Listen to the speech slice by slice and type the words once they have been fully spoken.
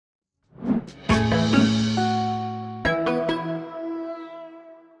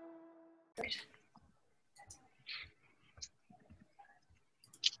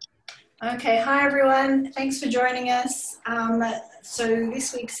Okay, hi everyone. Thanks for joining us. So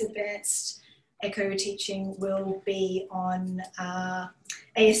this week's advanced echo teaching will be on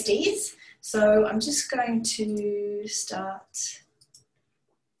ASDs. So I'm just going to start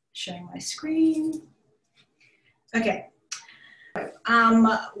sharing my screen. Okay.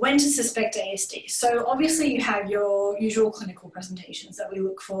 When to suspect ASD. So obviously you have your usual clinical presentations that we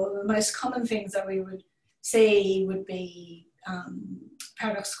look for. The most common things that we would see would be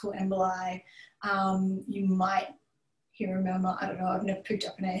paradoxical emboli. You might hear a murmur. I don't know, I've never picked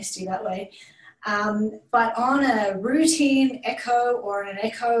up an ASD that way. But on a routine echo or an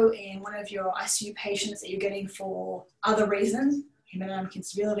echo in one of your ICU patients that you're getting for other reasons, hemodynamic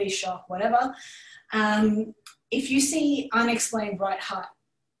instability, shock, whatever, if you see unexplained right heart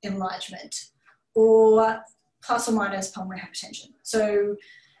enlargement or plus or minus pulmonary hypertension. So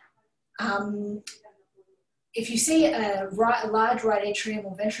if you see a large right atrium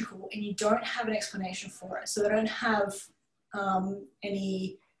or ventricle and you don't have an explanation for it, so they don't have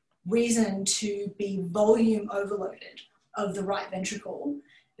any reason to be volume overloaded of the right ventricle,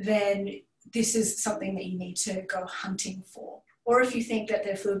 then this is something that you need to go hunting for. Or if you think that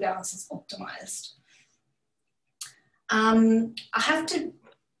their fluid balance is optimized. I have to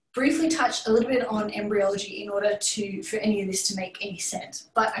briefly touch a little bit on embryology in order for any of this to make any sense,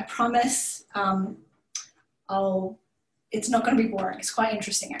 but I promise it's not going to be boring. It's quite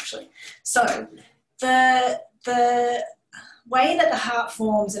interesting actually. So the way that the heart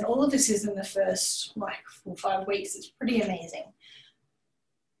forms, and all of this is in the first 4 or 5 weeks, it's pretty amazing.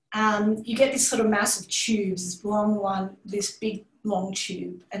 You get this sort of massive tubes, this long one, this big long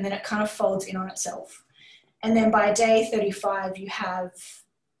tube, and then it kind of folds in on itself. And then by day 35, you have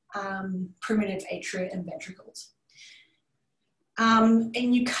primitive atria and ventricles. And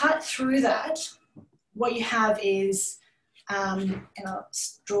you cut through that, what you have is, and I'll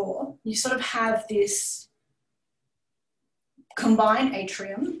draw, you sort of have this combined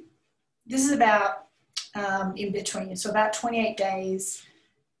atrium. This is about in between, so about 28 days,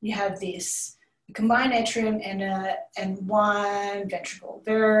 you have this combined atrium and one ventricle,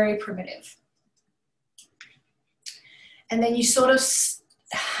 very primitive. And then you sort of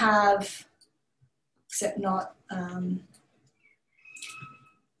have, except not,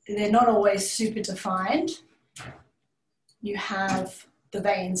 they're not always super defined. You have the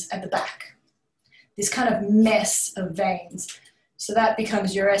veins at the back, this kind of mess of veins. So that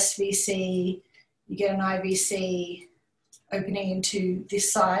becomes your SVC, you get an IVC opening into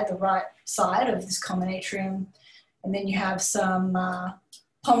this side, the right side of this common atrium, and then you have some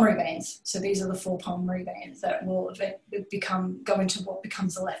pulmonary veins. So these are the 4 pulmonary veins that will go into what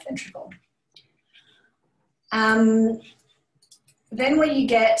becomes the left ventricle. Then what you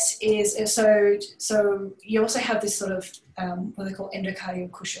get is, so you also have this sort of what they call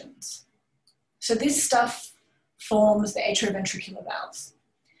endocardial cushions. So this stuff forms the atrioventricular valves.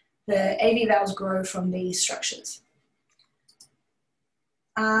 The AV valves grow from these structures.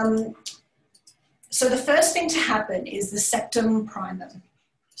 So the first thing to happen is the septum primum.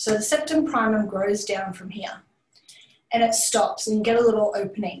 So the septum primum grows down from here and it stops, and you get a little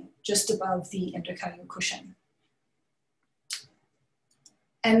opening just above the endocardial cushion.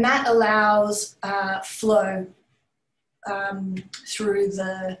 And that allows flow through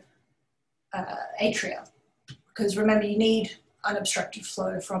the atria. Because remember, you need unobstructed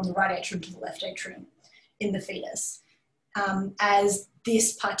flow from the right atrium to the left atrium in the fetus. As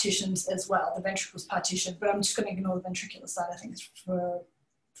this partitions as well, the ventricles partition, but I'm just going to ignore the ventricular side of things for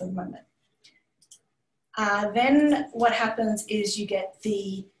the moment. Then what happens is you get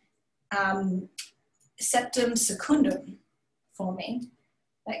the septum secundum forming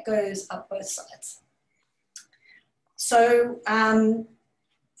that goes up both sides. So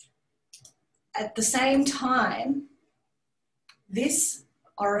at the same time, this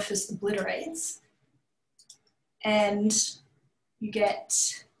orifice obliterates and you get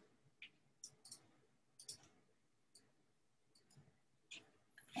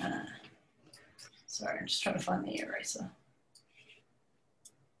sorry, I'm just trying to find the eraser.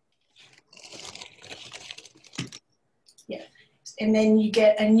 Yeah, and then you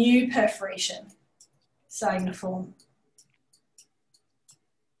get a new perforation starting to form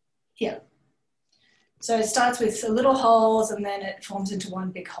here. So it starts with little holes and then it forms into one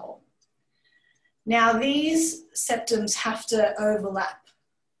big hole. Now these septums have to overlap,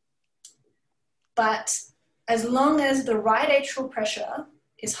 but as long as the right atrial pressure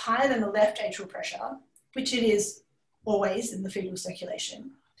is higher than the left atrial pressure, which it is always in the fetal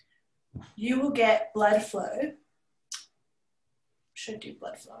circulation, you will get blood flow. Should do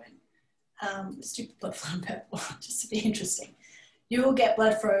blood flowing. Let's do blood flow in purple, just to be interesting. you will get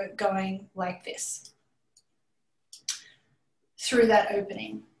blood flow going like this through that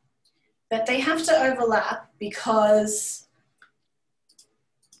opening. But they have to overlap because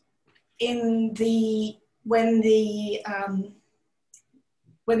when this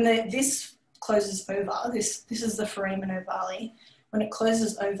closes over, this is the foramen ovale, when it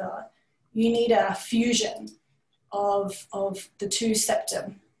closes over, you need a fusion of the two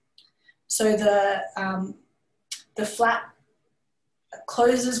septum. So the flap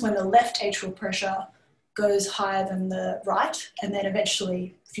closes when the left atrial pressure goes higher than the right, and then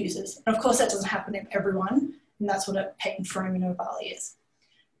eventually fuses. And of course that doesn't happen in everyone, and that's what a patent foramen ovale is.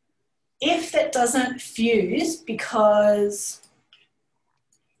 If that doesn't fuse because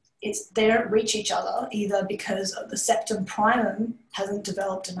they don't reach each other, either because of the septum primum hasn't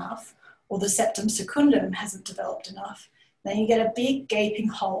developed enough or the septum secundum hasn't developed enough, then you get a big gaping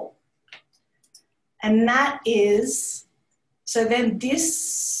hole. And that is, so then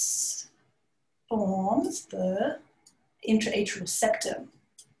this forms the intraatrial septum,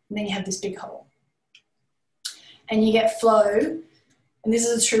 and then you have this big hole. And you get flow, and this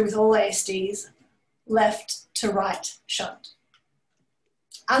is true with all ASDs, left to right shunt.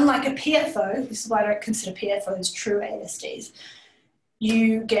 Unlike a PFO, this is why I don't consider PFOs true ASDs,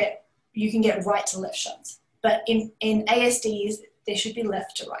 you can get right to left shunts. But in ASDs, there should be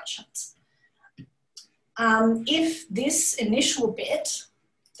left to right shunts. If this initial bit,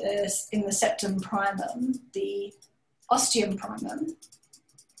 in the septum primum, the ostium primum,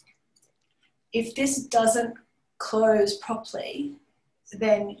 if this doesn't close properly,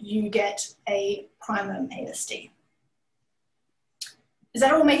 then you get a primum ASD. Is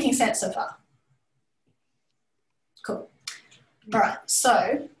that all making sense so far? Cool. All right,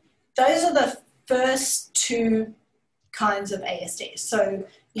 so those are the first two kinds of ASDs. So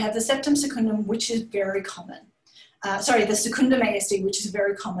you have the septum secundum, which is very common. The secundum ASD, which is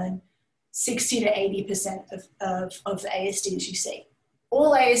very common, 60 to 80% of the ASDs you see.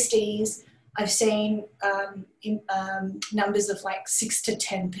 All ASDs, I've seen numbers of like 6 to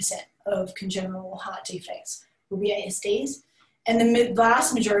 10% of congenital heart defects will be ASDs. And the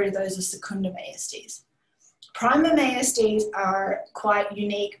vast majority of those are secundum ASDs. Primum ASDs are quite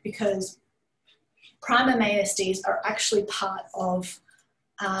unique because primum ASDs are actually part of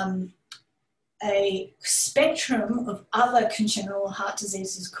a spectrum of other congenital heart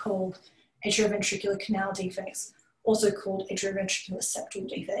diseases called atrioventricular canal defects, also called atrioventricular septal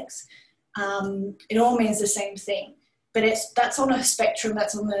defects. It all means the same thing, but that's on a spectrum,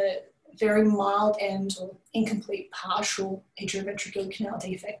 that's on the very mild end or incomplete partial atrioventricular canal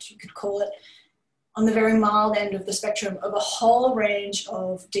defect, you could call it, on the very mild end of the spectrum of a whole range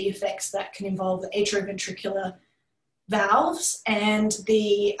of defects that can involve the atrioventricular valves and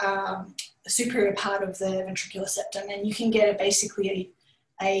the superior part of the ventricular septum. And you can get basically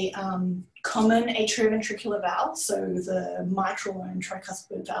a common atrioventricular valve, so the mitral and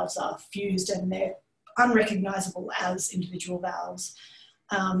tricuspid valves are fused and they're unrecognizable as individual valves.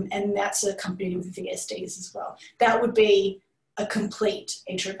 And that's accompanied with VSDs as well. That would be a complete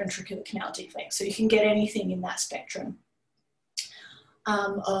atrioventricular canal defect. So you can get anything in that spectrum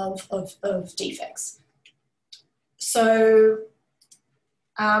of defects. So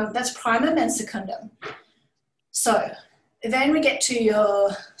that's primum and secundum. So then we get to your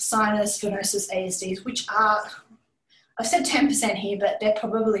sinus venosus ASDs, which are, I've said 10% here, but they're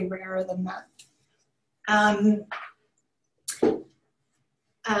probably rarer than that.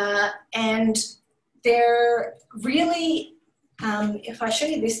 And they're really, if I show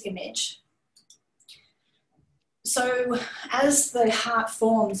you this image, so as the heart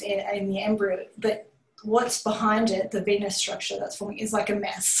forms in the embryo, but what's behind it, the venous structure that's forming, is like a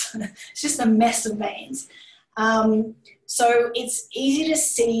mess. It's just a mess of veins. So it's easy to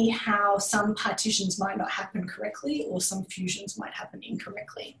see how some partitions might not happen correctly or some fusions might happen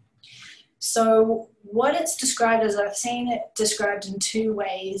incorrectly. So what it's described as, I've seen it described in two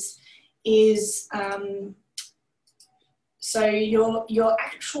ways, is so your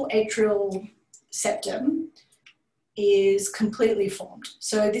actual atrial septum is completely formed.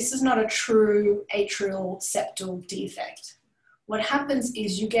 So this is not a true atrial septal defect. What happens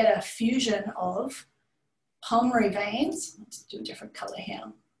is you get a fusion of pulmonary veins. Let's do a different color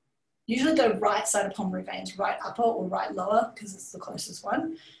here. Usually the right side of pulmonary veins, right upper or right lower, because it's the closest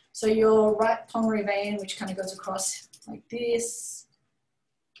one. So your right pulmonary vein, which kind of goes across like this,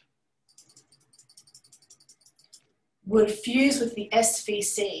 would fuse with the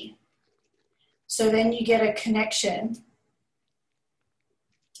SVC. So then you get a connection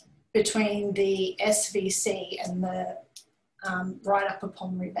between the SVC and the right upper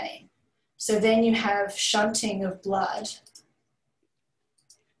pulmonary vein. So then you have shunting of blood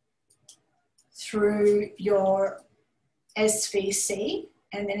through your SVC,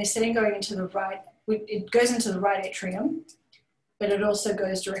 and then instead of going into the right, it goes into the right atrium, but it also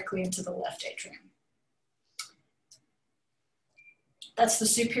goes directly into the left atrium. That's the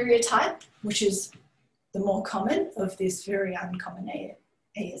superior type, which is the more common of this very uncommon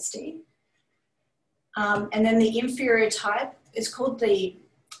ASD. And then the inferior type is called the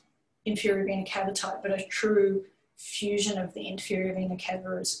inferior vena cava type, but a true fusion of the inferior vena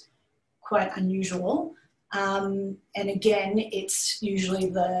cava is quite unusual. And again, it's usually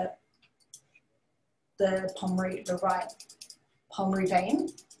the right pulmonary vein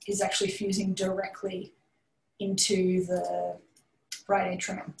is actually fusing directly into the right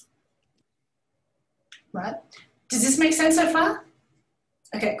atrium. Right? Does this make sense so far?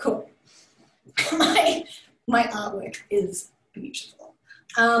 Okay, cool. My artwork is beautiful.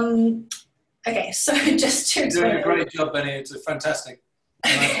 Okay, so just to explain. You're doing a great job, Benny. It's fantastic.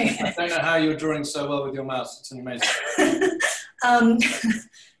 I don't know how you're drawing so well with your mouse. It's amazing.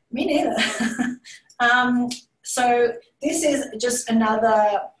 Me neither. So this is just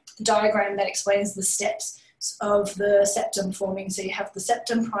another diagram that explains the steps of the septum forming. So you have the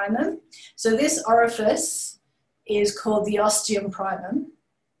septum primum. So this orifice is called the ostium primum.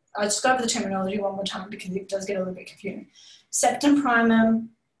 I'll just go over the terminology one more time because it does get a little bit confusing. Septum primum,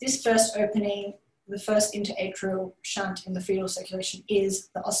 this first opening, the first interatrial shunt in the fetal circulation is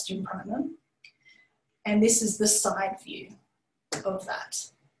the ostium primum. And this is the side view of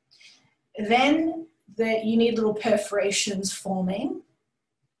that. Then you need little perforations forming.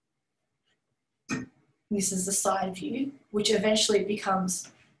 This is the side view, which eventually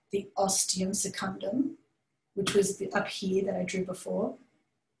becomes the ostium secundum, which was up here that I drew before.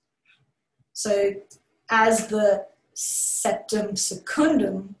 So as the septum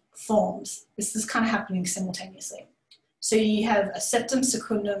secundum forms, this is kind of happening simultaneously. So you have a septum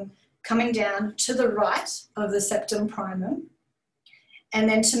secundum coming down to the right of the septum primum, and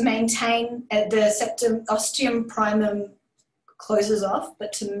then to maintain the ostium primum closes off,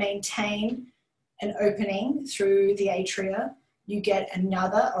 but to maintain an opening through the atria, you get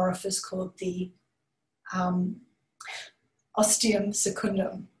another orifice called the ostium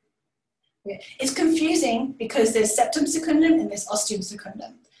secundum. Yeah. It's confusing because there's septum secundum and there's ostium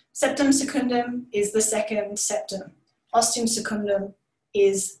secundum. Septum secundum is the second septum. Ostium secundum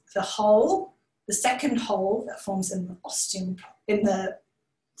is the hole, the second hole that forms in the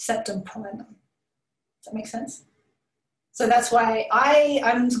septum primum. Does that make sense? So that's why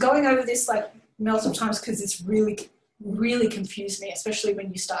I'm going over this like multiple times because it's really confused me, especially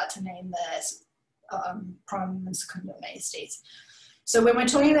when you start to name the primum and secundum ASDs. So when we're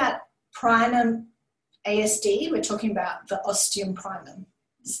talking about primum ASD, we're talking about the ostium primum.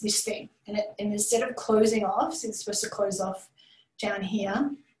 It's this thing. And instead of closing off, so it's supposed to close off down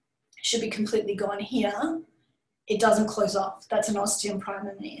here, it should be completely gone here. It doesn't close off. That's an ostium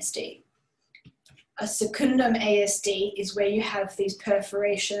primum ASD. A secundum ASD is where you have these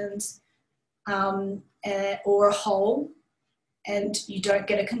perforations or a hole, and you don't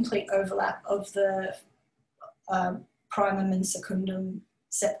get a complete overlap of the primum and secundum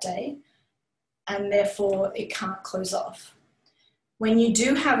septae, and therefore it can't close off. When you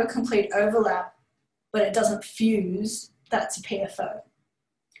do have a complete overlap, but it doesn't fuse, that's a PFO.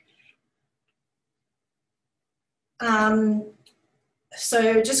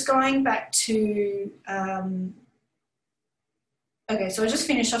 So just going back to, okay, so I'll just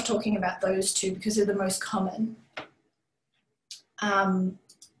finish off talking about those two because they're the most common.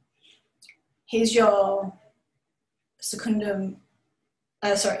 Here's your secundum,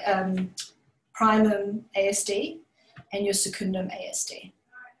 primum ASD and your secundum ASD.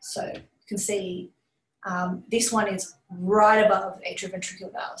 So you can see this one is right above the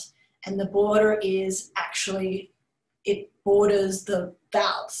atrioventricular valves, and the border is actually, it borders the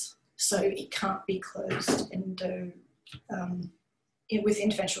valves, so it can't be closed and do with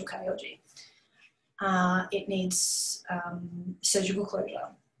interventional cardiology. It needs surgical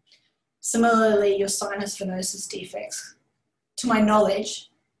closure. Similarly, your sinus venosus defects, to my knowledge,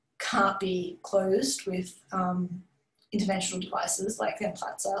 can't be closed with interventional devices like the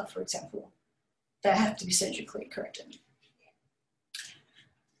Implanza, for example. They have to be surgically corrected.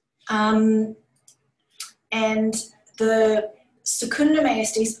 And the secundum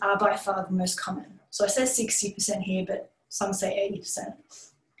ASDs are by far the most common. So I said 60% here, but some say 80%.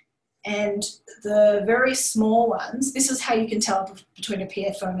 And the very small ones, this is how you can tell between a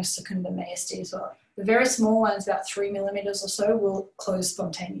PFO and a secundum ASD as well. The very small ones, about 3 millimeters or so, will close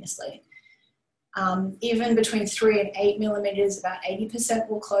spontaneously. Even between 3 and 8 millimeters, about 80%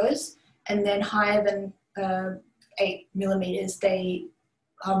 will close. And then higher than 8 millimeters, they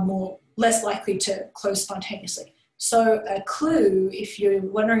are less likely to close spontaneously. So a clue, if you're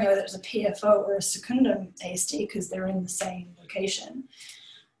wondering whether it's a PFO or a secundum ASD, because they're in the same location,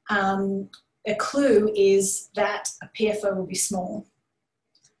 a clue is that a PFO will be small,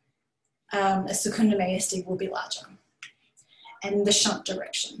 a secundum ASD will be larger, and the shunt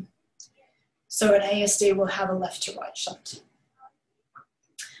direction. So an ASD will have a left to right shunt.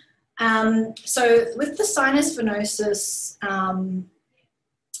 So with the sinus venosus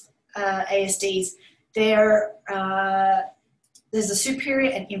ASDs, there's a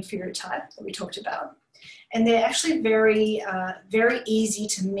superior and inferior type that we talked about, and they're actually very, very easy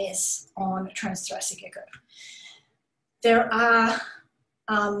to miss on a transthoracic echo. There are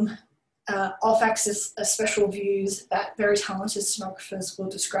off-axis special views that very talented sonographers will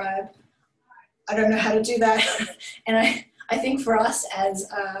describe. I don't know how to do that, and I think for us as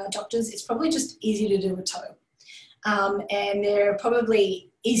doctors, it's probably just easy to do a toe, and they're probably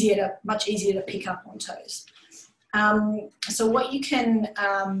much easier to pick up on toes. So what you can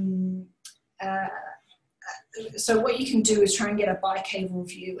do is try and get a bicaval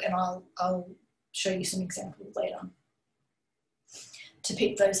view, and I'll show you some examples later to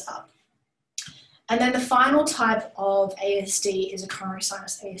pick those up. And then the final type of ASD is a coronary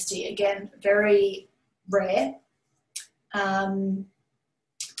sinus ASD. Again, very rare. And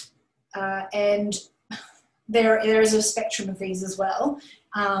there is a spectrum of these as well,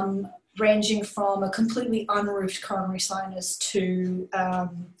 ranging from a completely unroofed coronary sinus to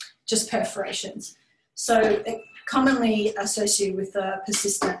just perforations. So commonly associated with a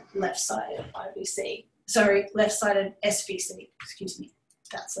persistent left-sided IVC. Sorry, left-sided SVC, excuse me.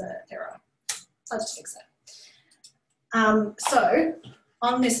 That's an error. I'll just fix that. So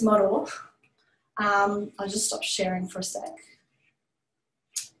on this model, I'll just stop sharing for a sec.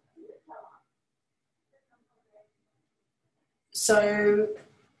 So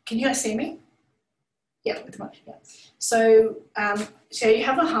can you guys see me? Yeah, with the mic, yeah. So, so you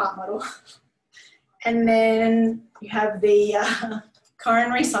have a heart model, and then you have the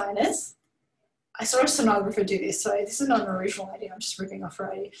coronary sinus. I saw a sonographer do this, so this is not an original idea, I'm just ripping off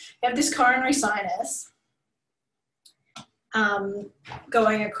her idea. You have this coronary sinus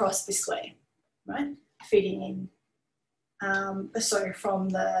going across this way, right? Feeding in, from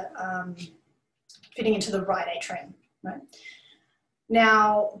the, feeding into the right atrium, right?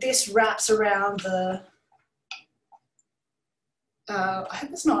 Now, this wraps around the, I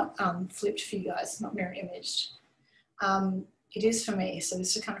hope it's not flipped for you guys, not mirror imaged. It is for me, so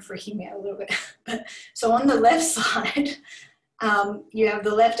this is kind of freaking me out a little bit. So on the left side, you have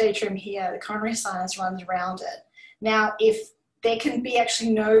the left atrium here, the coronary sinus runs around it. Now, if there can be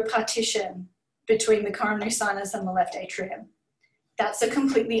actually no partition between the coronary sinus and the left atrium, that's a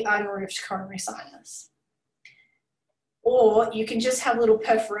completely unroofed coronary sinus. Or you can just have little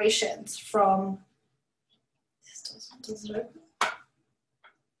perforations from,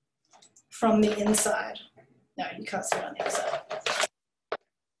 from the inside. No, you can't see it on the inside.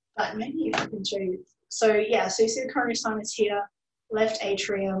 But maybe I can show you. So yeah, so you see the coronary sinus here, left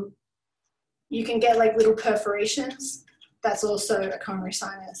atrium. You can get like little perforations. That's also a coronary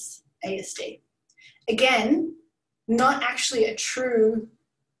sinus ASD. Again, not actually a true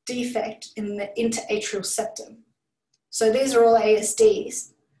defect in the interatrial septum. So these are all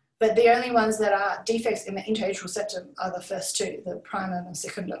ASDs, but the only ones that are defects in the interatrial septum are the first two, the primum and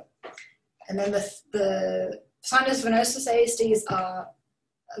secundum. And then the sinus venosus ASDs are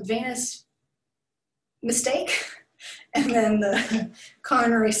a venous mistake, and then the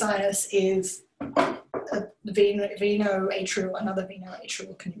coronary sinus is a veno-atrial, another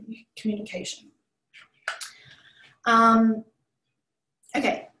veno-atrial communication.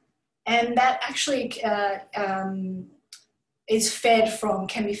 Okay, and that actually can be fed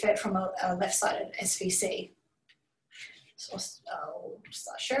from a left-sided SVC. So I'll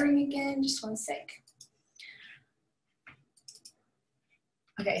start sharing again, just one sec.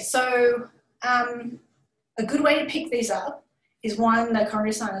 Okay, so a good way to pick these up is one, the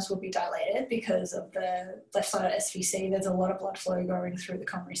coronary sinus will be dilated because of the left-sided SVC. There's a lot of blood flow going through the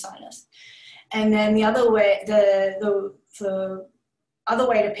coronary sinus. And then the other way, the other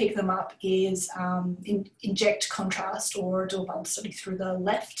way to pick them up is inject contrast or do a bulb study through the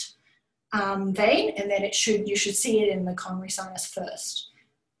left vein, and then you should see it in the coronary sinus first,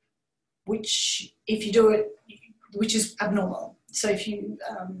 which if you do it, which is abnormal. So if you,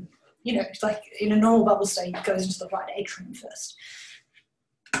 you know, like in a normal bubble study, it goes into the right atrium first.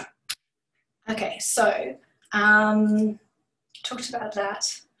 Okay, so talked about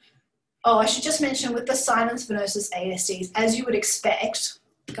that. Oh, I should just mention with the sinus venosus ASDs, as you would expect,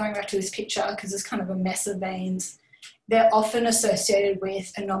 going back to this picture, because it's kind of a mess of veins, they're often associated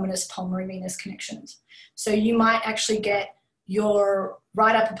with anomalous pulmonary venous connections. So you might actually get your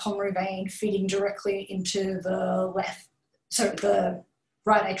right upper pulmonary vein feeding directly into the the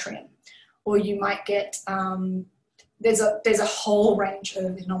right atrium, or you might get, there's a whole range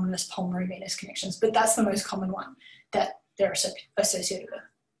of anomalous pulmonary venous connections, but that's the most common one that they're associated with.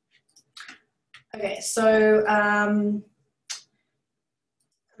 Okay, so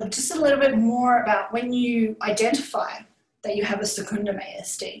just a little bit more about when you identify that you have a secundum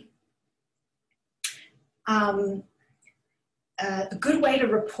ASD. A good way to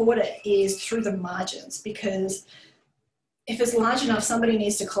report it is through the margins, because if it's large enough, somebody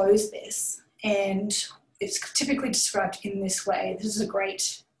needs to close this, and it's typically described in this way. This is a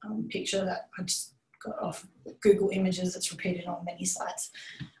great picture that I just got off Google Images. It's repeated on many sites.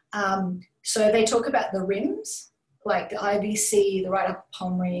 So they talk about the rims, like the IVC, the right upper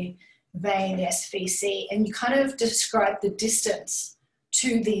pulmonary vein, the SVC, and you kind of describe the distance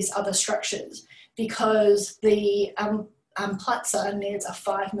to these other structures, because the platza needs a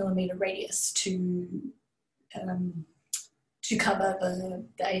 5 millimeter radius to cover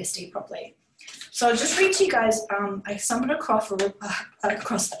the ASD properly. So I'll just read to you guys, I stumbled across a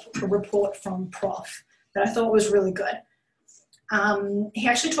report from Prof that I thought was really good. He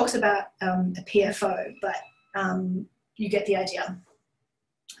actually talks about a PFO, but you get the idea.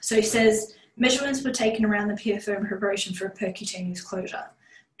 So he says, measurements were taken around the PFO in preparation for a percutaneous closure.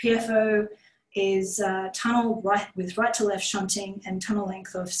 PFO is tunnel with right to left shunting and tunnel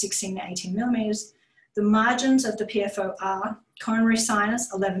length of 16 to 18 millimeters. The margins of the PFO are coronary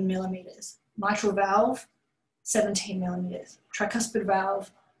sinus, 11 millimeters, mitral valve, 17 millimeters, tricuspid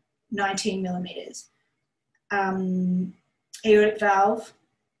valve, 19 millimeters, aortic valve,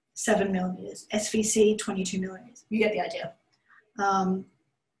 7 millimeters, SVC, 22 millimeters. You get the idea.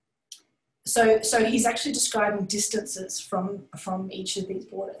 So he's actually describing distances from each of these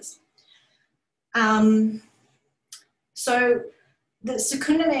borders. So the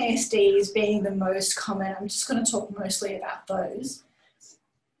secundum ASDs being the most common, I'm just going to talk mostly about those,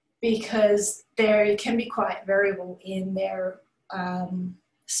 because they can be quite variable in their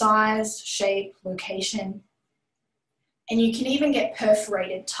size, shape, location, and you can even get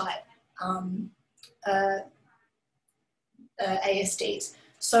perforated type ASDs.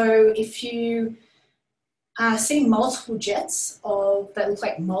 So if you see multiple jets that look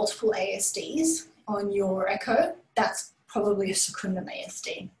like multiple ASDs on your echo, that's probably a secundum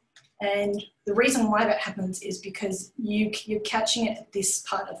ASD. And the reason why that happens is because you're catching it at this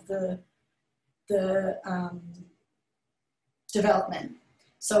part of the development.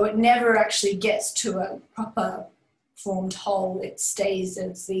 So it never actually gets to a proper formed hole. It stays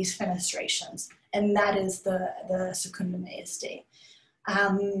as these fenestrations, and that is the secundum ASD.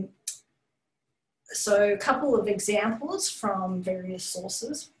 So a couple of examples from various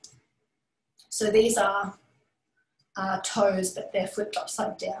sources. So these are toes, but they're flipped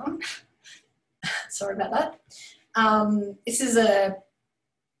upside down. Sorry about that. This is a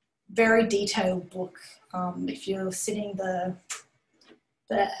very detailed book. If you're sitting the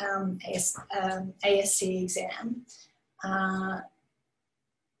ASC exam,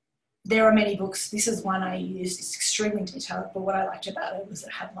 there are many books. This is one I used. It's extremely detailed, but what I liked about it was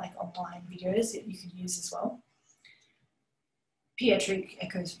it had like online videos that you could use as well. Pediatric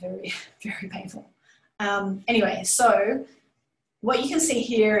echo is very, very painful. Anyway, so what you can see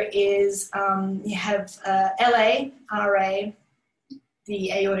here is you have LA, RA,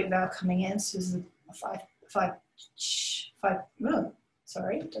 the aortic valve coming in. So this is a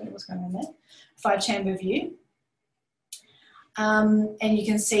sorry, don't know what's going on there. 5-chamber view. And you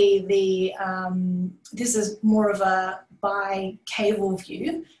can see this is more of a bicaval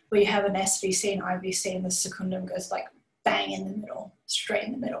view where you have an SVC and IVC, and the secundum goes like bang in the middle, straight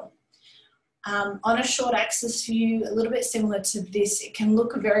in the middle. On a short axis view, a little bit similar to this, it can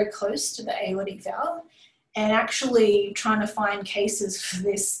look very close to the aortic valve. And actually trying to find cases for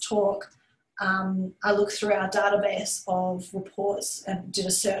this talk, I looked through our database of reports and did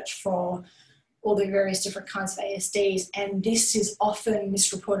a search for all the various different kinds of ASDs, and this is often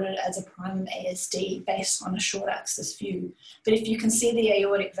misreported as a primum ASD based on a short axis view. But if you can see the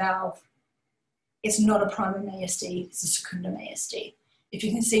aortic valve, it's not a primum ASD, it's a secundum ASD. If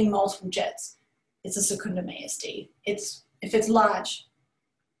you can see multiple jets, it's a secundum ASD. If it's large,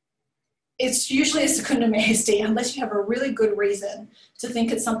 it's usually a secundum ASD unless you have a really good reason to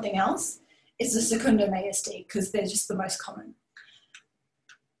think it's something else. It's a secundum ASD because they're just the most common.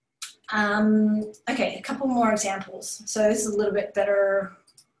 Okay, a couple more examples. So this is a little bit better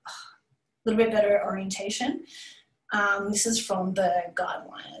orientation. This is from the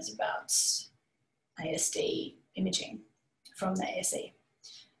guidelines about ASD imaging from the ASD.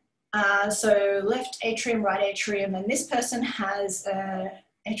 So left atrium, right atrium, and this person has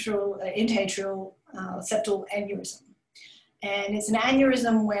interatrial septal aneurysm. And it's an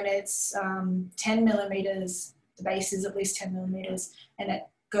aneurysm when it's 10 millimeters, the base is at least 10 millimeters, and it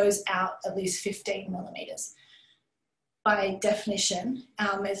goes out at least 15 millimeters. By definition,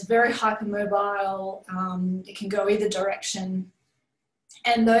 it's very hypermobile, it can go either direction,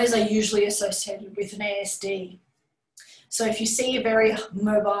 and those are usually associated with an ASD. So if you see a very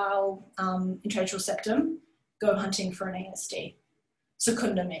mobile introatrial septum, go hunting for an ASD,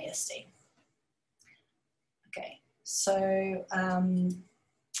 secundum ASD. Okay, so,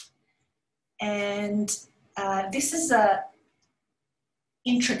 this is a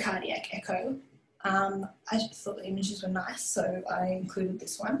intracardiac echo. I just thought the images were nice, so I included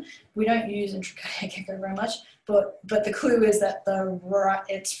this one. We don't use intracardiac echo very much, but the clue is that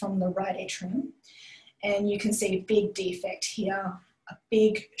it's from the right atrium. And you can see a big defect here, a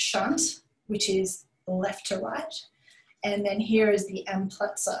big shunt, which is left to right. And then here is the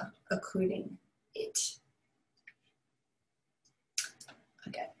amplatzer occluding it.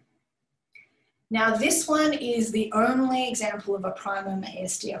 Okay. Now this one is the only example of a primum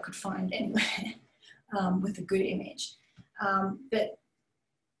ASD I could find anywhere with a good image.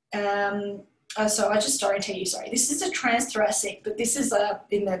 So I just orientate you, sorry. This is a transthoracic, but this is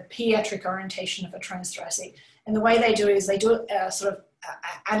in the pediatric orientation of a transthoracic. And the way they do it is they do it sort of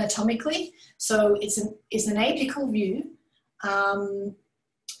anatomically. So it's an apical view,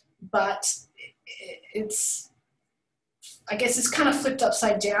 but I guess it's kind of flipped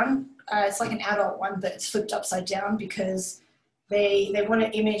upside down. It's like an adult one, but it's flipped upside down because they want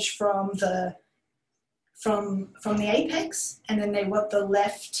an image from the apex, and then they want the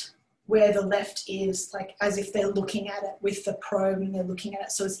left, where the left is, like as if they're looking at it with the probe and they're looking at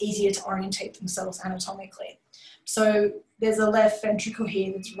it, so it's easier to orientate themselves anatomically. So there's a left ventricle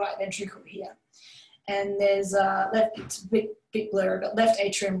here, there's a right ventricle here, and there's it's a bit blurry, but left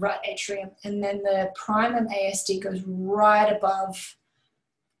atrium, right atrium, and then the primum ASD goes right above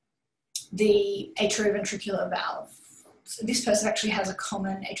the atrioventricular valve. So this person actually has a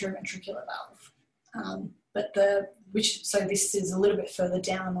common atrioventricular valve, so this is a little bit further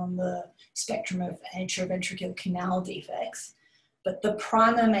down on the spectrum of atrioventricular canal defects. But the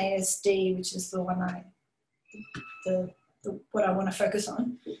primum ASD, which is the one what I want to focus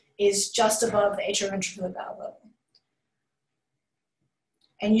on, is just above the atrioventricular valve level.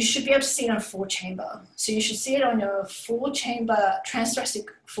 And you should be able to see it on a 4-chamber. So you should see it on your 4-chamber, transthoracic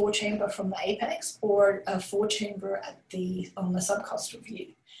 4-chamber from the apex, or a 4-chamber on the subcostal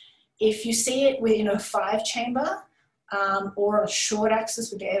view. If you see it within a 5-chamber or a short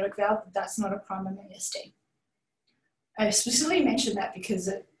axis with the aortic valve, that's not a primum ASD. I specifically mentioned that because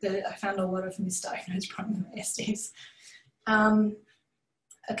I found a lot of misdiagnosed primum ASDs.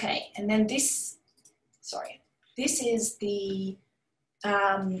 Okay, and then this is the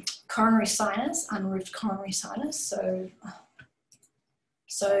coronary sinus, unroofed coronary sinus.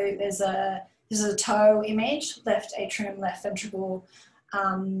 So this is a toe image, left atrium, left ventricle.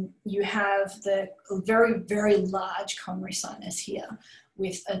 You have the very, very large coronary sinus here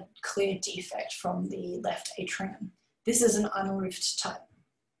with a clear defect from the left atrium. This is an unroofed type.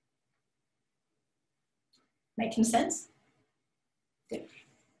 Making sense? Good.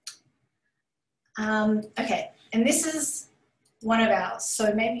 Okay, and this is one of ours.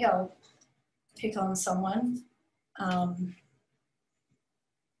 So maybe I'll pick on someone.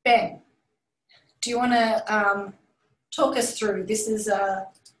 Ben, do you want to talk us through? This is a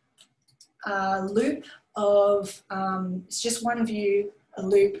loop of, it's just one view, a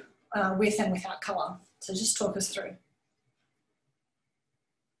loop with and without colour. So just talk us through.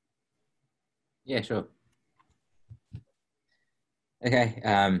 Yeah, sure. Okay,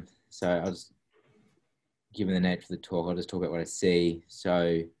 so I'll just, given the nature of the talk, I'll just talk about what I see.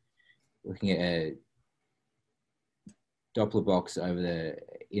 So looking at a Doppler box over the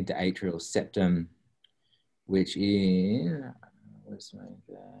interatrial septum, which is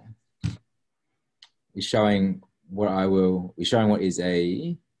showing what is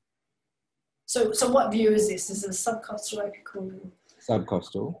a. So what view is this? This is a subcostal apical.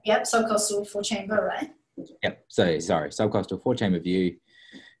 Subcostal. Yep, subcostal 4-chamber, right? Yep. So sorry, subcostal 4-chamber view,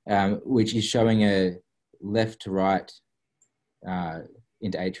 which is showing a left to right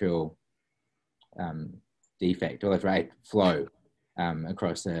interatrial defect, or left to right flow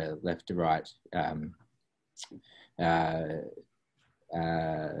across the left to right PFO.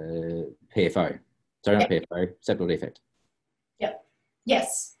 Sorry, not PFO, septal defect. Yep.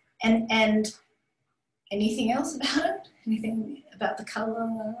 Yes. And anything else about it? Anything about the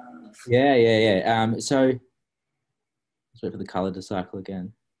colour? Yeah. So So for the color to cycle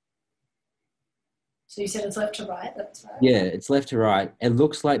again. So you said it's left to right, that's right? Yeah, it's left to right. It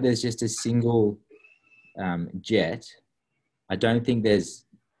looks like there's just a single jet. I don't think there's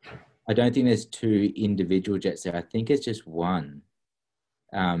two individual jets there. I think it's just one.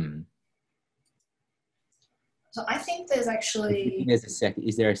 So I think there's actually... There's a second.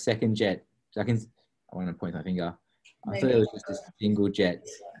 Is there a second jet? So I want to point my finger. I thought it was just a single jet.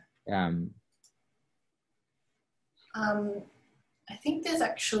 I think there's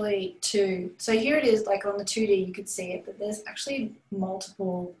actually two. So here it is, like on the 2D, you could see it, but there's actually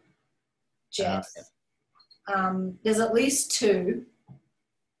multiple jets. There's at least two.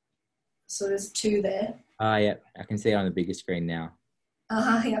 So there's two there. Yeah, I can see it on the bigger screen now.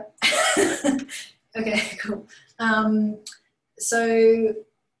 Yep. Okay, cool. So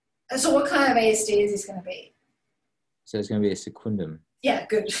what kind of ASD is this going to be? So it's going to be a secundum. Yeah,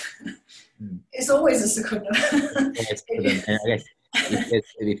 good. It's always a secundum. And I guess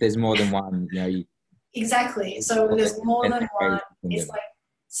if there's more than one, exactly. So there's more than one. It's like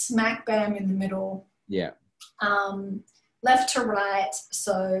smack bam in the middle. Yeah. Left to right,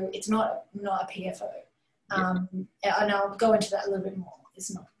 so it's not a PFO. And I'll go into that a little bit more.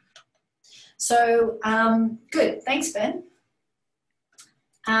 It's not. So good. Thanks, Ben.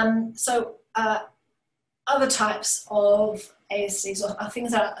 Other types of ASDs, or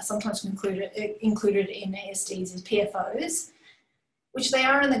things that are sometimes included in ASDs, is PFOs, which they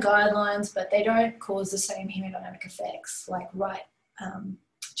are in the guidelines, but they don't cause the same hemodynamic effects like right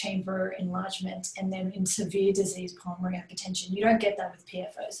chamber enlargement, and then in severe disease, pulmonary hypertension. You don't get that with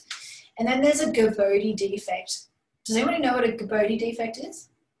PFOs. And then there's a Gabodi defect. Does anybody know what a Gabodi defect is?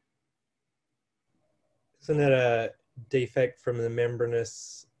 Isn't that a defect from the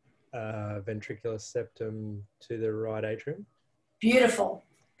membranous ventricular septum to the right atrium? Beautiful,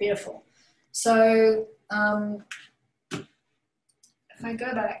 beautiful. So if I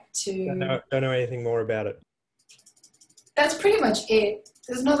go back to... Don't know anything more about it. That's pretty much it.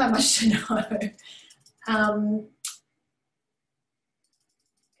 There's not that much to know. I'm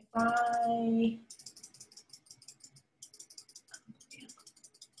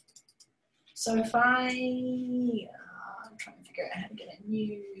trying to figure out how to get a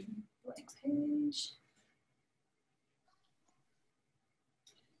new blank page.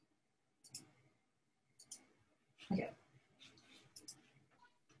 Okay.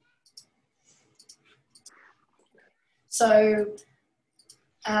 So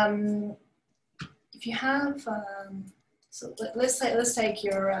if you have, so let's take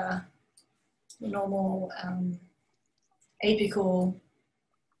your normal apical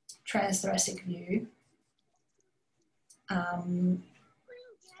transthoracic view,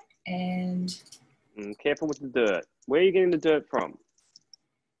 and careful with the dirt. Where are you getting the dirt from?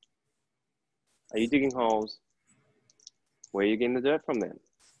 Are you digging holes? Where are you getting the dirt from then?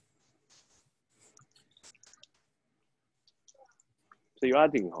 So you are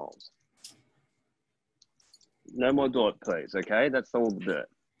digging holes. No more dirt, please, okay? That's all the dirt.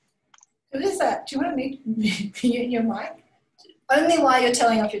 What is that? Do you want to mute your mic? Only while you're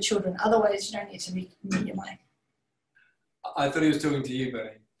telling off your children. Otherwise, you don't need to mute your mic. I thought he was talking to you,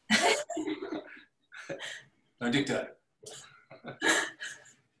 Benny. No dictate. I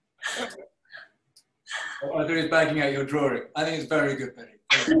thought he was backing out your drawing. I think it's very good, Benny.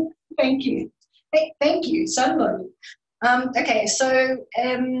 Thank you. Thank you. Somebody. Okay, so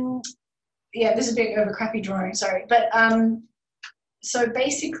yeah, this is a bit of a crappy drawing, sorry. But so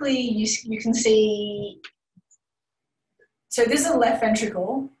basically you can see, so this is a left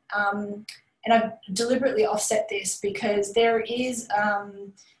ventricle, and I've deliberately offset this because there is,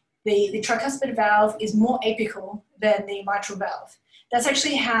 the tricuspid valve is more apical than the mitral valve. That's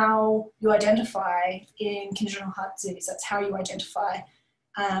actually how you identify in congenital heart disease. That's how you identify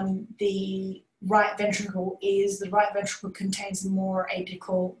the right ventricle contains the more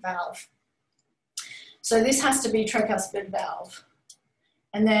apical valve. So this has to be tricuspid valve.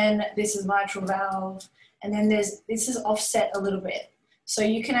 And then this is mitral valve. And then this is offset a little bit. So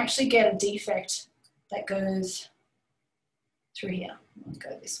you can actually get a defect that goes through here. I'll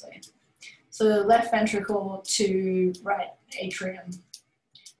go this way. So left ventricle to right atrium.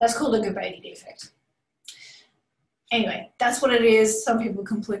 That's called a Gabodi defect. Anyway, that's what it is. Some people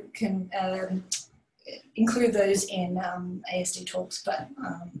can include those in ASD talks, but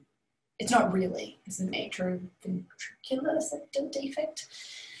it's not really. It's an atrioventricular septal defect.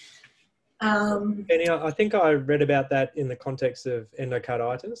 Benny, I think I read about that in the context of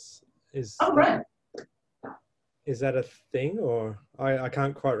endocarditis. Oh, right. Is that a thing, or I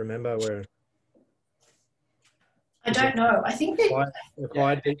can't quite remember where? I don't know. I think that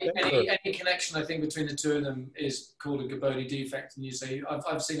Acquired defect? Any connection, I think, between the two of them is called a Gabodi defect, and you say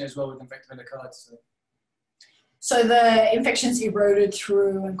I've seen it as well with infective endocarditis. so the infection's eroded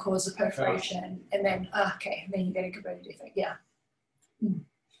through and caused a perforation, and then then you get a Gabodi defect. Yeah.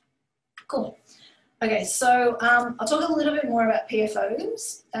 Cool. Okay, so I'll talk a little bit more about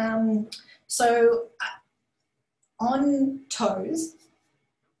PFOs. So on toes,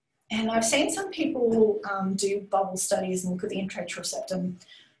 and I've seen some people do bubble studies and look at the intraocular septum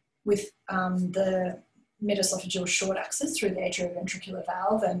with the mid-esophageal short axis through the atrioventricular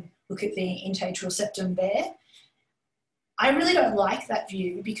valve and look at the intraocular septum there. I really don't like that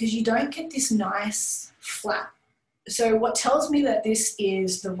view because you don't get this nice flap. So what tells me that this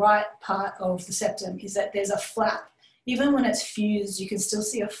is the right part of the septum is that there's a flap. Even when it's fused, you can still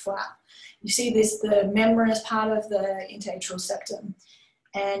see a flap. You see this, the membranous part of the intraocular septum.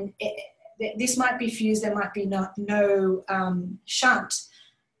 And this might be fused, there might be no shunt,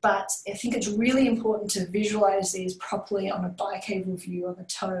 but I think it's really important to visualize these properly on a bicaval view on the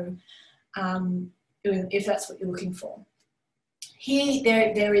toe, if that's what you're looking for.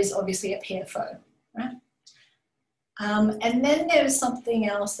 Here, there is obviously a PFO, right? And then there's something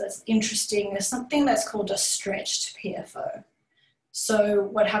else that's interesting. There's something that's called a stretched PFO. So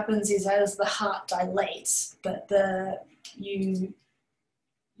what happens is as the heart dilates, but you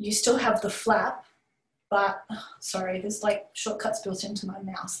still have the flap, but, sorry, there's like shortcuts built into my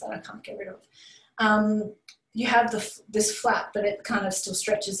mouse that I can't get rid of. You have this flap, but it kind of still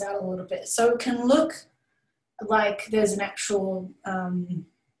stretches out a little bit. So it can look like there's an actual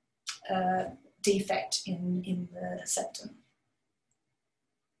defect in the septum.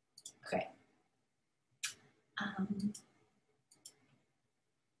 Okay.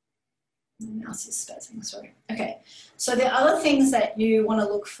 My mouse is spazzing, sorry. Okay, so the other things that you want to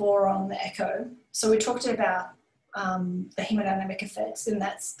look for on the echo, so we talked about the hemodynamic effects, and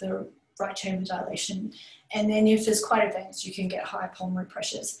that's the right chamber dilation. And then if it's quite advanced, you can get high pulmonary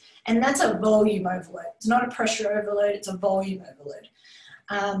pressures. And that's a volume overload. It's not a pressure overload, it's a volume overload.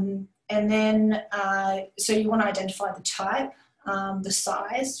 And then, so you want to identify the type, the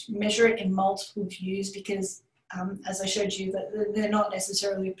size, measure it in multiple views because as I showed you, that they're not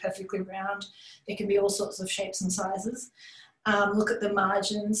necessarily perfectly round. There can be all sorts of shapes and sizes. Look at the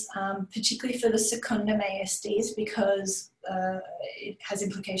margins, particularly for the secundum ASDs because it has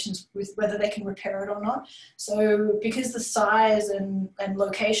implications with whether they can repair it or not. So because the size and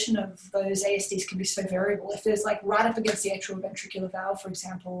location of those ASDs can be so variable, if there's like right up against the atrioventricular valve, for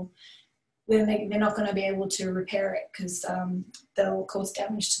example, then they're not going to be able to repair it because they'll cause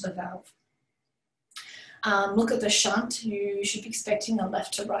damage to the valve. Look at the shunt. You should be expecting a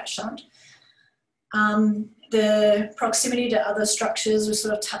left to right shunt. The proximity to other structures we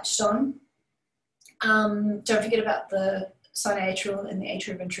sort of touched on. Don't forget about the sinoatrial and the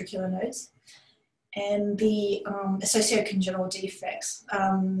atrioventricular nodes. And the associated congenital defects,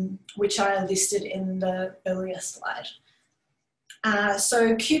 which I listed in the earlier slide.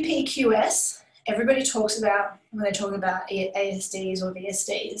 So QPQS, everybody talks about when they talk about ASDs or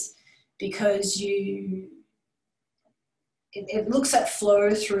VSDs, because it looks at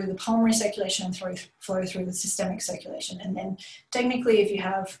flow through the pulmonary circulation and flow through the systemic circulation. And then technically if you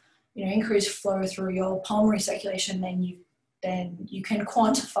have increased flow through your pulmonary circulation, then you can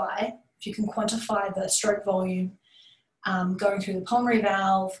quantify, if you can quantify the stroke volume going through the pulmonary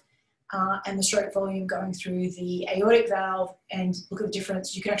valve and the stroke volume going through the aortic valve and look at the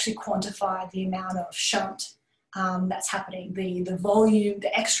difference, you can actually quantify the amount of shunt that's happening, the volume,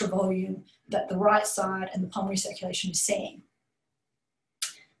 the extra volume that the right side and the pulmonary circulation is seeing.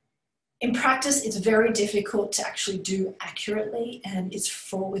 In practice, it's very difficult to actually do accurately and it's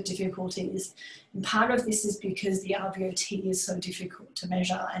fraught with difficulties. And part of this is because the RVOT is so difficult to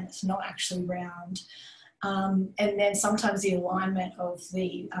measure and it's not actually round. And then sometimes the alignment of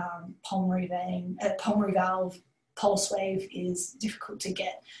the pulmonary valve pulse wave is difficult to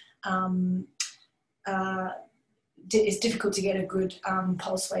get. It's difficult to get a good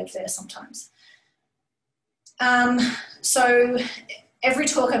pulse wave there sometimes. So every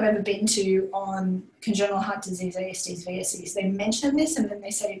talk I've ever been to on congenital heart disease, ASDs, VSDs, they mention this and then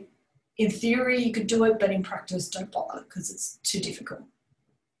they say, in theory you could do it, but in practice don't bother because it's too difficult.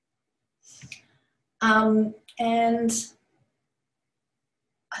 And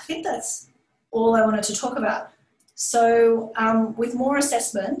I think that's all I wanted to talk about. So with more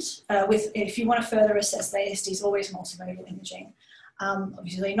assessment, if you want to further assess the ASDs, always multimodal imaging.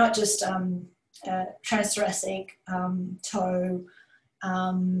 Obviously not just transthoracic, toe,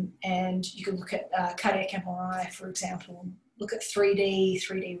 and you could look at cardiac MRI, for example. Look at 3D.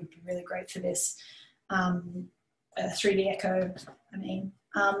 3D would be really great for this. 3D echo, I mean.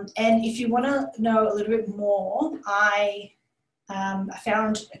 And if you want to know a little bit more, I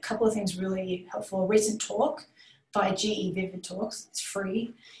found a couple of things really helpful. A recent talk by GE Vivid Talks, it's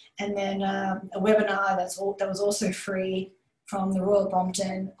free. And then a webinar that was also free from the Royal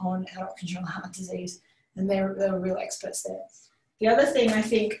Brompton on adult congenital heart disease. And they're real experts there. The other thing I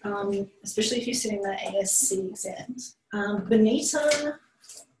think, especially if you're sitting the ASC exams, Benita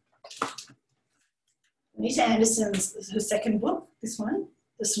Anderson's her second book, this one,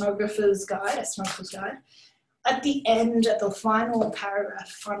 The Sonographer's Guide, A Sonographer's Guide. At the end, at the final paragraph,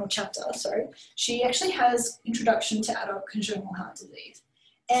 final chapter, sorry, she actually has Introduction to Adult Congenital Heart Disease.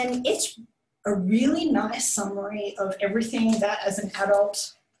 And it's a really nice summary of everything that as an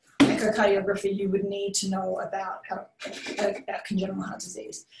adult echocardiographer you would need to know about congenital heart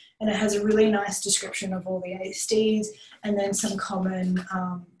disease. And it has a really nice description of all the ASDs and then some common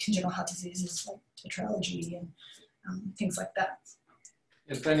congenital heart diseases like tetralogy and things like that.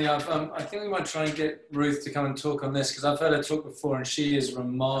 Yes, Benny, I think we might try and get Ruth to come and talk on this because I've heard her talk before and she is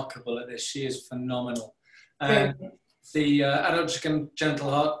remarkable at this. She is phenomenal. And the adult congenital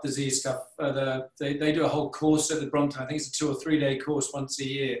heart disease stuff, they do a whole course at the Brompton. I think it's a 2 or 3 day course once a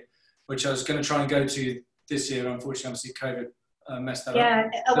year, which I was going to try and go to this year. Unfortunately, obviously COVID messed that up. Yeah,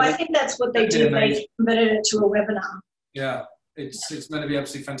 I think that's what they do. They converted it to a webinar. Yeah, it's meant to be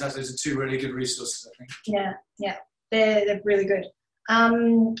absolutely fantastic. It's 2 really good resources, I think. Yeah, they're really good.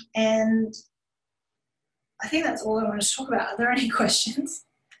 And I think that's all I wanted to talk about. Are there any questions?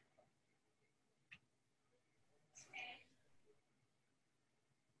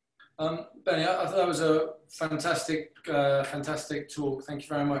 Benny, I thought that was a fantastic talk. Thank you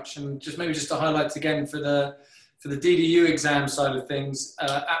very much. And just to highlight again for the DDU exam side of things,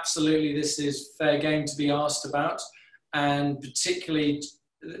 absolutely this is fair game to be asked about, and particularly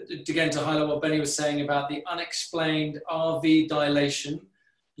again to highlight what Benny was saying about the unexplained RV dilation.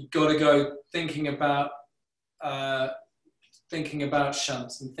 You've got to go thinking about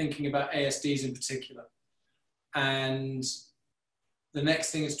shunts and thinking about ASDs in particular. And the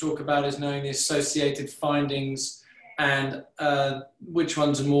next thing to talk about is knowing the associated findings and which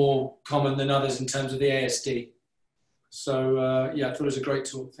ones are more common than others in terms of the ASD. So yeah, I thought it was a great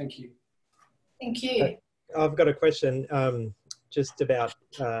talk. Thank you. Thank you. I've got a question just about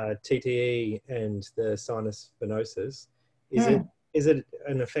TTE and the sinus venosus. Is it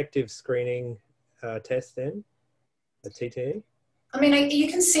an effective screening test then, a TTE? I mean, you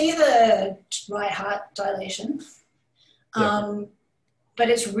can see the right heart dilation. But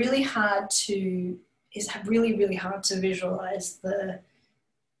it's really hard to, really hard to visualize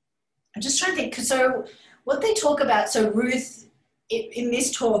I'm just trying to think, so what they talk about, so Ruth, in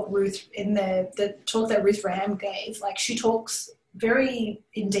this talk, in the talk that Ruth Ram gave, like she talks very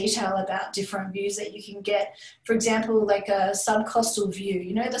in detail about different views that you can get. For example, like a subcostal view,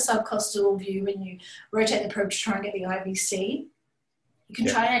 you know the subcostal view when you rotate the probe to try and get the IVC? You can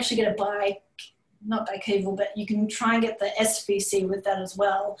try and actually get not bicaval, but you can try and get the SVC with that as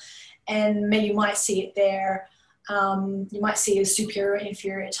well. And you might see it there. You might see a superior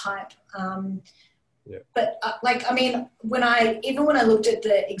inferior type. But I mean, even when I looked at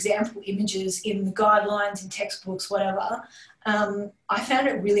the example images in the guidelines, in textbooks, whatever, I found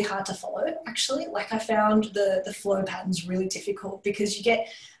it really hard to follow, actually. Like I found the flow patterns really difficult because you get,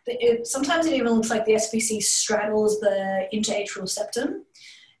 sometimes it even looks like the SVC straddles the interatrial septum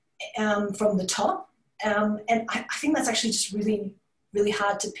from the top. And I think that's actually just really, really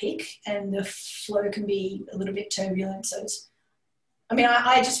hard to pick, and the flow can be a little bit turbulent. So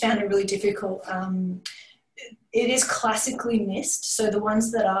I just found it really difficult. It is classically missed. So the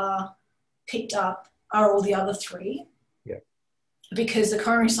ones that are picked up are all the other 3. Yeah. Because the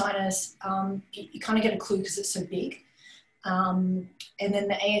coronary sinus, you kind of get a clue because it's so big. And then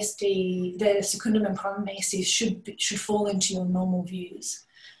the ASD, the secundum and primum ASDs should fall into your normal views.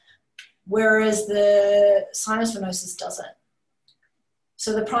 Whereas the sinus venosus doesn't.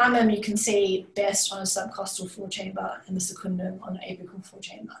 So the primum you can see best on a subcostal floor chamber and the secundum on an apical floor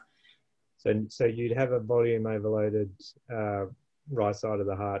chamber. So you'd have a volume overloaded right side of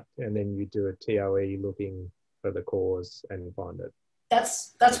the heart, and then you do a TOE looking for the cause and find it.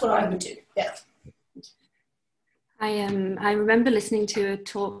 That's what I would do. Yeah. I remember listening to a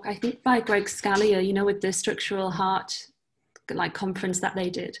talk, I think by Greg Scalia, you know, with the structural heart conference that they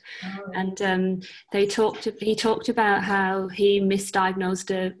did. And he talked about how he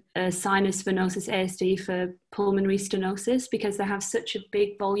misdiagnosed a sinus venosus ASD for pulmonary stenosis because they have such a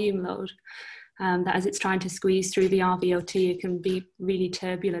big volume load. that as it's trying to squeeze through the RVOT, it can be really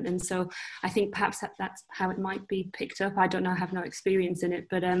turbulent. And so I think perhaps that's how it might be picked up. I don't know, I have no experience in it,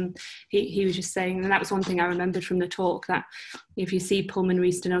 but he was just saying, and that was one thing I remembered from the talk, that if you see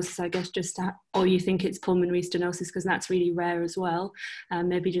pulmonary stenosis, I guess or you think it's pulmonary stenosis, because that's really rare as well,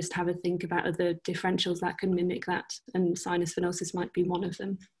 maybe just have a think about other differentials that can mimic that, and sinus venosus might be one of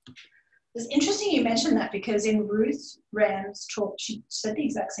them. It's interesting you mentioned that, because in Ruth Ram's talk, she said the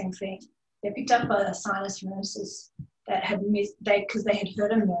exact same thing. They picked up a sinus venosus that had because they had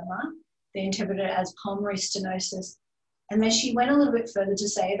heard a murmur. They interpreted it as pulmonary stenosis. And then she went a little bit further to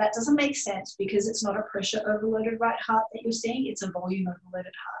say that doesn't make sense, because it's not a pressure overloaded right heart that you're seeing, it's a volume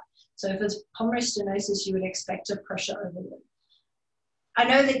overloaded heart. So if it's pulmonary stenosis, you would expect a pressure overload. I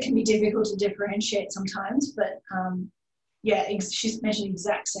know that can be difficult to differentiate sometimes, but yeah, she's mentioned the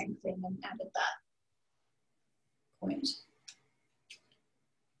exact same thing and added that point.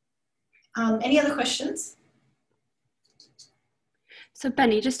 Any other questions? So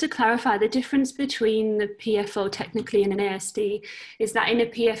Benny, just to clarify, the difference between the PFO technically and an ASD is that in a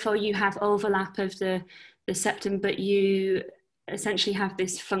PFO you have overlap of the septum, but you essentially have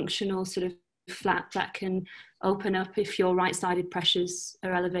this functional sort of flap that can open up if your right-sided pressures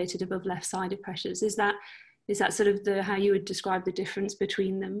are elevated above left-sided pressures. Is that sort of how you would describe the difference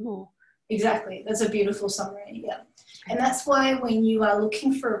between them? Or? Exactly, that's a beautiful summary, yeah. And that's why when you are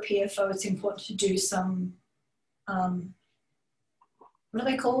looking for a PFO, it's important to do some, what are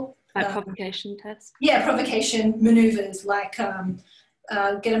they called? Provocation tests. Yeah, provocation maneuvers, like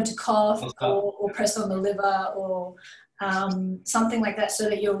get them to cough or press on the liver or something like that, so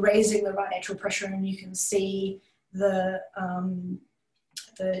that you're raising the right atrial pressure and you can see the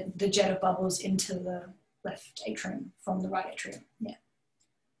jet of bubbles into the left atrium from the right atrium. Yeah.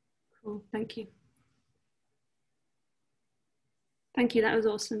 Cool. Thank you. Thank you. That was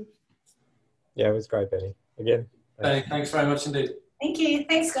awesome. Yeah, it was great, Benny. Again. Thanks very much indeed. Thank you.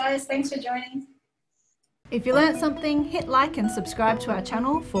 Thanks, guys. Thanks for joining. If you learnt something, hit like and subscribe to our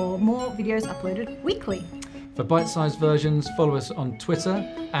channel for more videos uploaded weekly. For bite-sized versions, follow us on Twitter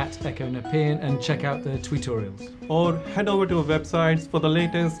 @EchoNepean and check out the tutorials. Or head over to our websites for the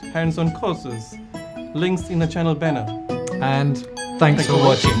latest hands-on courses. Links in the channel banner. And thanks for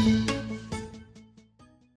watching.